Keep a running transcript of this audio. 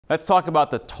Let's talk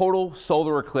about the total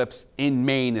solar eclipse in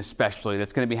Maine especially.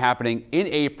 That's going to be happening in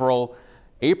April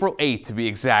 8th to be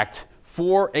exact,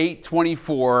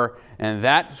 4/8/24. And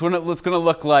that's what it's going to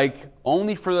look like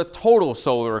only for the total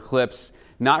solar eclipse,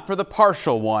 not for the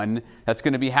partial one that's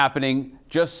going to be happening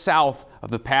just south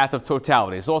of the path of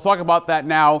totality. So we'll talk about that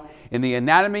now in the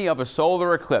anatomy of a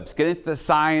solar eclipse. Get into the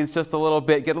science just a little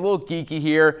bit, get a little geeky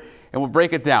here, and we'll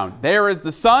break it down. There is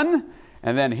the sun.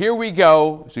 And then here we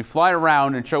go as we fly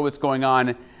around and show what's going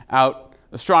on out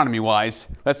astronomy-wise.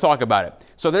 Let's talk about it.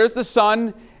 So there's the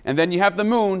sun, and then you have the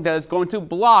moon that is going to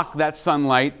block that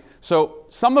sunlight. So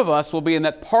some of us will be in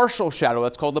that partial shadow.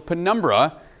 That's called the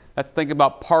penumbra. Let's think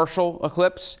about partial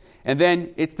eclipse. And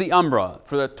then it's the umbra.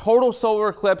 For the total solar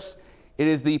eclipse, it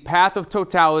is the path of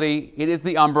totality. It is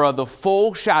the umbra, the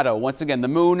full shadow. Once again, the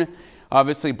moon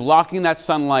obviously blocking that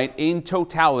sunlight in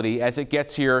totality as it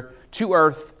gets here to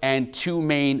Earth and to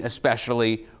Maine,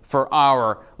 especially for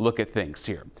our look at things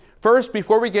here. First,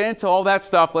 before we get into all that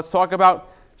stuff, let's talk about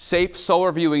safe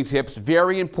solar viewing tips.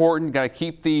 Very important. Got to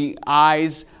keep the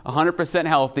eyes 100%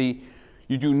 healthy.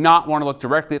 You do not want to look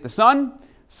directly at the sun.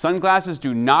 Sunglasses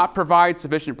do not provide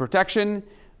sufficient protection,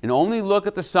 and only look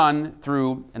at the sun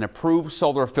through an approved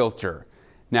solar filter.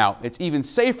 Now, it's even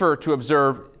safer to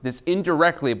observe this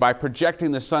indirectly by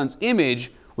projecting the sun's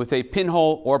image with a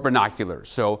pinhole or binoculars.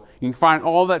 So you can find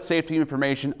all that safety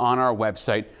information on our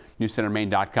website,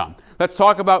 newscentermaine.com. Let's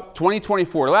talk about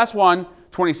 2024. The last one,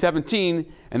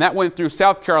 2017, and that went through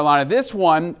South Carolina. This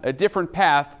one, a different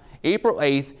path, April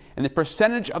 8th, and the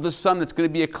percentage of the sun that's going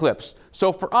to be eclipsed.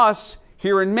 So for us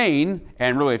here in Maine,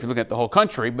 and really if you look at the whole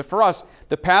country, but for us,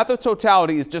 the path of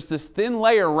totality is just this thin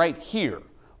layer right here,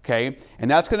 okay?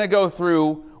 And that's going to go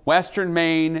through western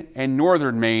Maine and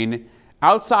northern Maine.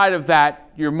 Outside of that,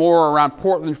 you're more around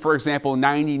Portland, for example,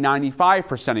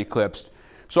 90-95% eclipsed.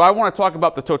 So I want to talk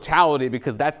about the totality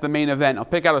because that's the main event. I'll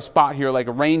pick out a spot here like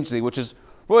Rangeley, which is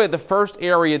really the first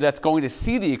area that's going to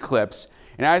see the eclipse.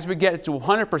 And as we get to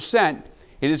 100%,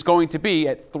 it is going to be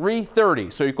at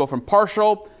 3:30. So you go from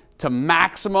partial to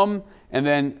maximum, and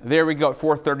then there we go at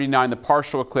 4:39, the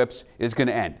partial eclipse is going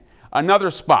to end. Another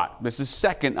spot, this is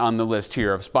second on the list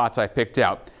here of spots I picked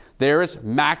out. There is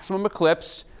maximum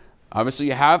eclipse. Obviously,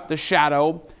 you have the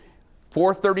shadow.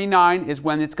 4:39 is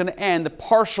when it's going to end the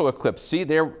partial eclipse. See,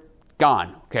 they're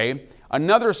gone, okay?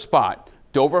 Another spot,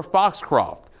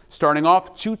 Dover-Foxcroft. Starting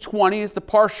off, 2:20 is the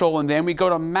partial, and then we go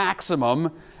to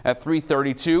maximum at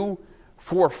 3:32.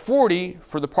 4:40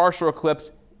 for the partial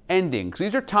eclipse ending. So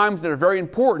these are times that are very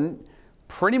important,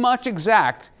 pretty much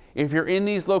exact if you're in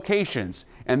these locations.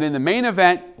 And then the main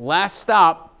event, last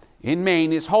stop in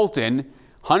Maine is Holton.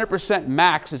 100%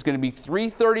 max is going to be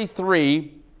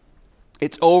 3:33.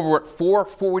 It's over at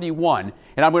 4:41.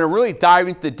 And I'm going to really dive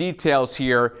into the details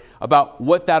here about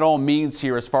what that all means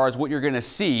here as far as what you're going to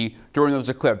see during those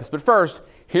eclipses. But first,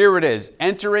 here it is.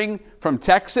 Entering from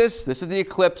Texas, this is the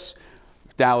eclipse,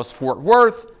 Dallas-Fort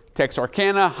Worth,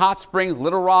 Texarkana, Hot Springs,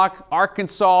 Little Rock,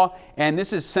 Arkansas, and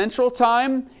this is Central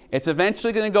Time. It's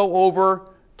eventually going to go over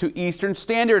to Eastern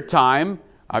Standard Time,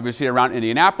 obviously around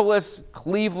Indianapolis,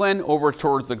 Cleveland, over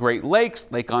towards the Great Lakes,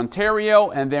 Lake Ontario,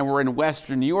 and then we're in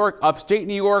Western New York, upstate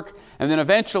New York, and then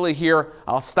eventually here,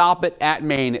 I'll stop it at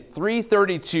Maine at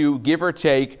 3:32, give or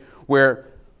take, where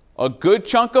a good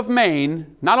chunk of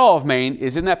Maine, not all of Maine,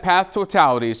 is in that path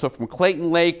totality. So from Clayton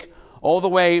Lake all the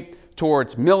way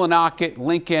towards Millinocket,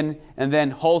 Lincoln, and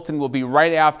then Holton will be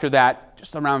right after that,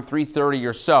 just around 3:30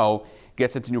 or so,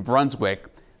 gets into New Brunswick,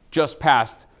 just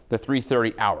past the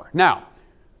 3:30 hour. Now,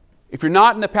 if you're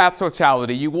not in the path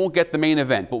totality, you won't get the main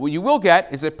event. But what you will get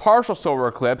is a partial solar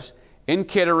eclipse in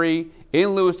Kittery,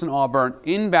 in Lewiston, Auburn,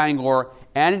 in Bangor,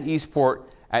 and in Eastport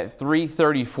at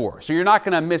 3:34. So you're not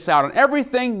going to miss out on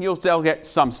everything. You'll still get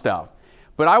some stuff.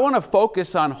 But I want to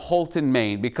focus on Holton,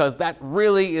 Maine, because that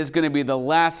really is going to be the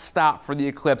last stop for the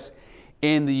eclipse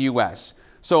in the U.S.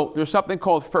 So there's something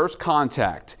called first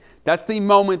contact. That's the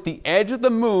moment the edge of the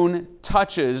moon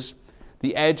touches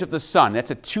the edge of the sun.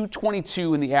 That's at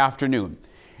 2:22 in the afternoon.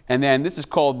 And then this is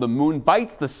called the moon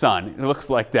bites the sun. It looks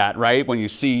like that, right? When you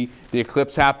see the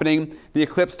eclipse happening, the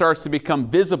eclipse starts to become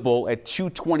visible at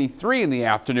 2:23 in the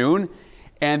afternoon.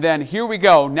 And then here we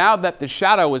go. Now that the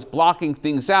shadow is blocking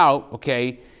things out,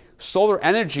 okay, solar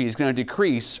energy is going to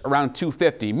decrease around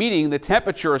 250, meaning the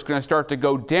temperature is going to start to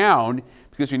go down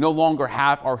because we no longer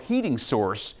have our heating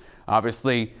source.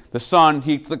 Obviously, the sun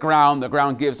heats the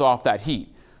ground gives off that heat.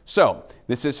 So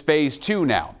this is phase 2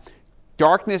 now.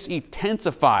 Darkness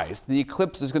intensifies. The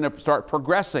eclipse is going to start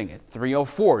progressing at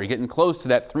 3:04. You're getting close to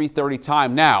that 3:30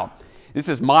 time now. This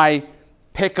is my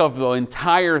pick of the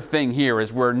entire thing here,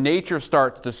 is where nature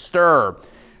starts to stir.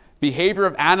 Behavior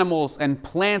of animals and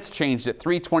plants changed at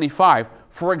 3:25.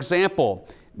 For example,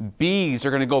 bees are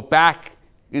going to go back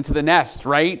into the nest,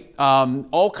 right?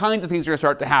 All kinds of things are going to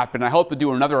start to happen. I hope to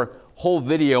do another whole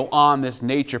video on this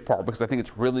nature part because I think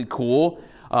it's really cool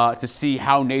to see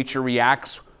how nature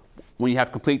reacts when you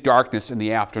have complete darkness in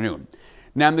the afternoon.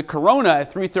 Now in the corona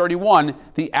at 3:31,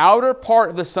 the outer part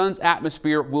of the sun's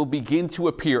atmosphere will begin to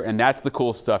appear, and that's the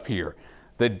cool stuff here.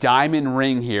 The diamond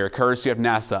ring here, courtesy of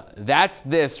NASA, that's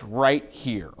this right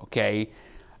here, okay?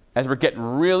 As we're getting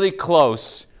really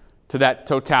close to that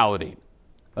totality.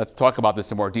 Let's talk about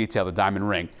this in more detail, the diamond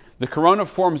ring. The corona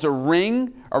forms a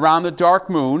ring around the dark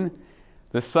moon.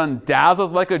 The sun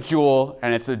dazzles like a jewel,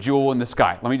 and it's a jewel in the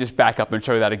sky. Let me just back up and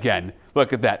show you that again.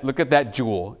 Look at that. Look at that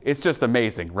jewel. It's just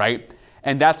amazing, right?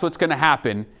 And that's what's going to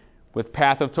happen with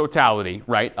path of totality,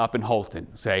 right, up in Holton,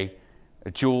 say,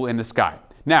 a jewel in the sky.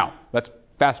 Now, let's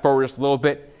fast forward just a little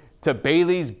bit to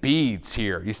Bailey's beads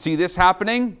here. You see this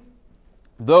happening?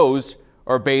 Those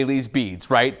are Bailey's beads,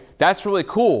 right? That's really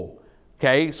cool.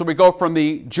 Okay, so we go from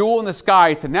the jewel in the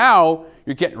sky to now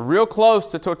you're getting real close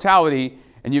to totality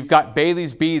and you've got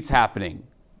Bailey's beads happening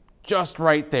just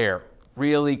right there.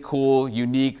 Really cool,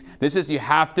 unique. This is, you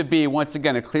have to be, once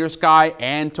again, a clear sky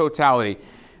and totality.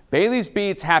 Bailey's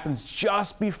beads happens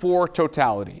just before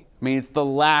totality. I mean, it's the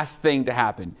last thing to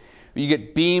happen. You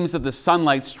get beams of the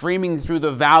sunlight streaming through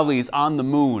the valleys on the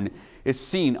moon. It's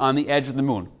seen on the edge of the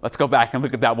moon. Let's go back and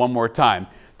look at that one more time.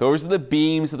 Those are the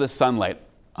beams of the sunlight.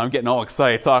 I'm getting all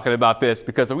excited talking about this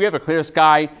because if we have a clear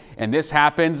sky and this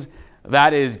happens,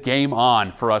 that is game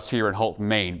on for us here in Holton,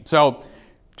 Maine. So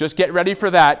just get ready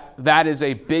for that. That is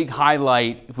a big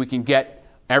highlight if we can get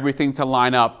everything to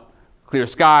line up. Clear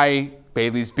sky,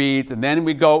 Bailey's beads, and then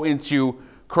we go into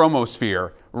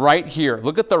chromosphere right here.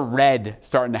 Look at the red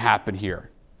starting to happen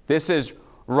here. This is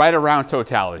right around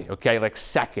totality, okay, like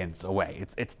seconds away.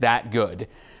 It's that good.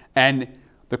 And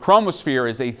the chromosphere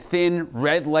is a thin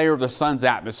red layer of the sun's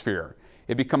atmosphere.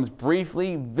 It becomes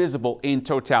briefly visible in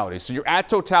totality. So you're at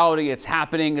totality, it's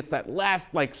happening, it's that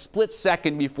last like split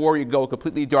second before you go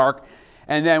completely dark,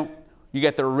 and then you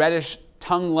get the reddish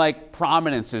tongue-like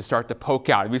prominences start to poke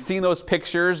out. Have you seen those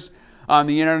pictures on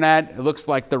the internet? It looks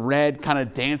like the red kind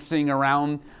of dancing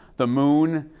around the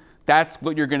moon. That's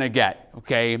what you're gonna get,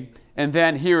 okay? And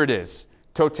then here it is,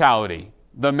 totality,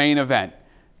 the main event.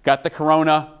 Got the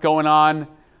corona going on,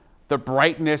 the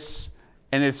brightness,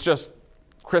 and it's just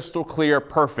crystal clear,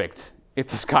 perfect if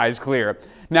the sky is clear.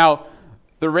 Now,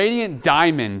 the radiant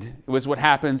diamond was what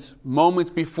happens moments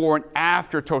before and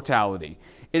after totality.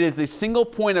 It is a single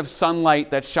point of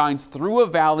sunlight that shines through a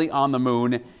valley on the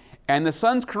moon, and the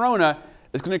sun's corona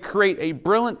is going to create a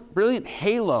brilliant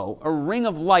halo, a ring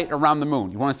of light around the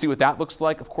moon. You want to see what that looks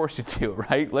like? Of course you do,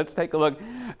 right? Let's take a look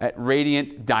at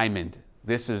radiant diamond.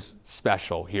 This is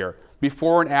special here.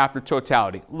 Before and after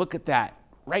totality. Look at that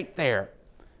right there.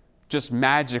 Just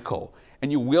magical.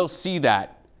 And you will see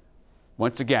that,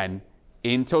 once again,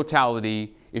 in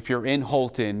totality if you're in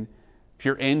Holton, if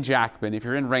you're in Jackman, if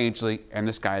you're in Rangeley, and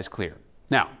the sky is clear.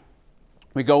 Now,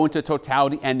 we go into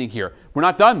totality ending here. We're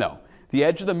not done, though. The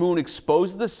edge of the moon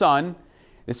exposes the sun.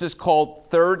 This is called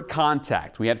third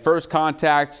contact. We had first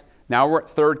contact. Now we're at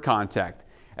third contact.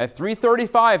 At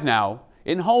 3:35 now,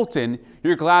 in Holton,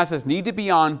 your glasses need to be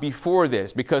on before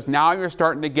this because now you're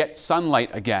starting to get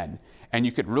sunlight again and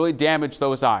you could really damage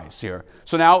those eyes here.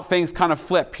 So now things kind of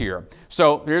flip here.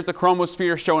 So here's the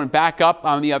chromosphere showing back up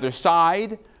on the other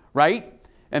side, right?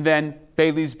 And then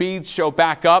Bailey's beads show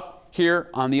back up here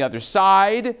on the other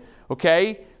side,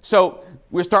 okay? So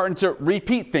we're starting to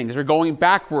repeat things. We're going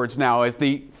backwards now as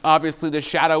obviously the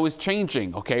shadow is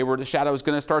changing, okay? Where the shadow is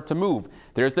going to start to move.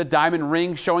 There's the diamond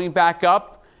ring showing back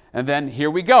up. And then here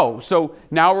we go. So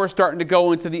now we're starting to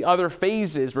go into the other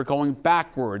phases. We're going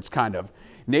backwards, kind of.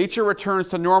 Nature returns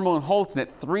to normal in Holton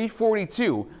at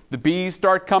 3:42. The bees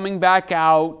start coming back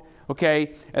out,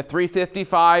 okay? At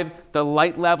 3:55, the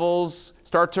light levels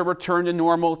start to return to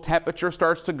normal. Temperature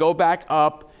starts to go back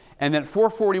up. And then at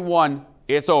 4:41,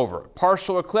 it's over.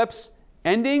 Partial eclipse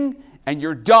ending, and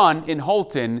you're done in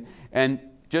Holton and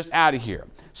just out of here.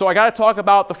 So I got to talk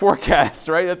about the forecast,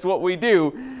 right? That's what we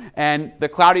do. And the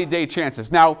cloudy day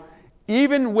chances. Now,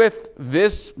 even with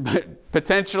this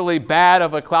potentially bad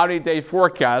of a cloudy day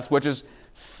forecast, which is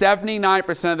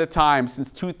 79% of the time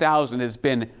since 2000 has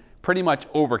been pretty much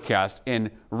overcast in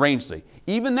Rangeley.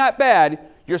 Even that bad,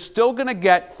 you're still going to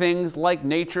get things like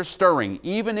nature stirring,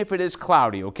 even if it is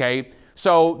cloudy, okay?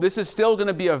 So this is still going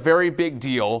to be a very big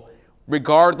deal,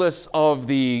 regardless of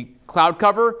the cloud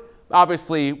cover.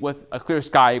 Obviously, with a clear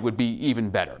sky, it would be even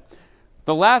better.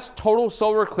 The last total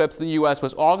solar eclipse in the U.S.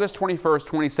 was August 21st,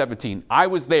 2017. I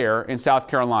was there in South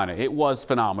Carolina. It was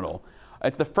phenomenal.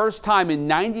 It's the first time in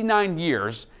 99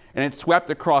 years, and it swept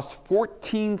across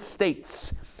 14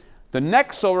 states. The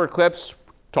next solar eclipse,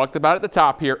 talked about at the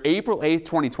top here, April 8th,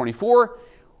 2024.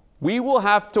 We will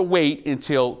have to wait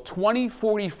until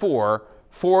 2044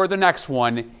 for the next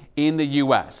one in the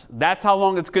U.S. That's how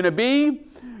long it's going to be.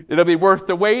 It'll be worth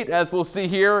the wait, as we'll see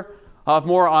here. I'll have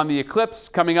more on the eclipse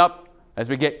coming up as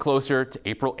we get closer to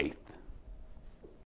April 8th.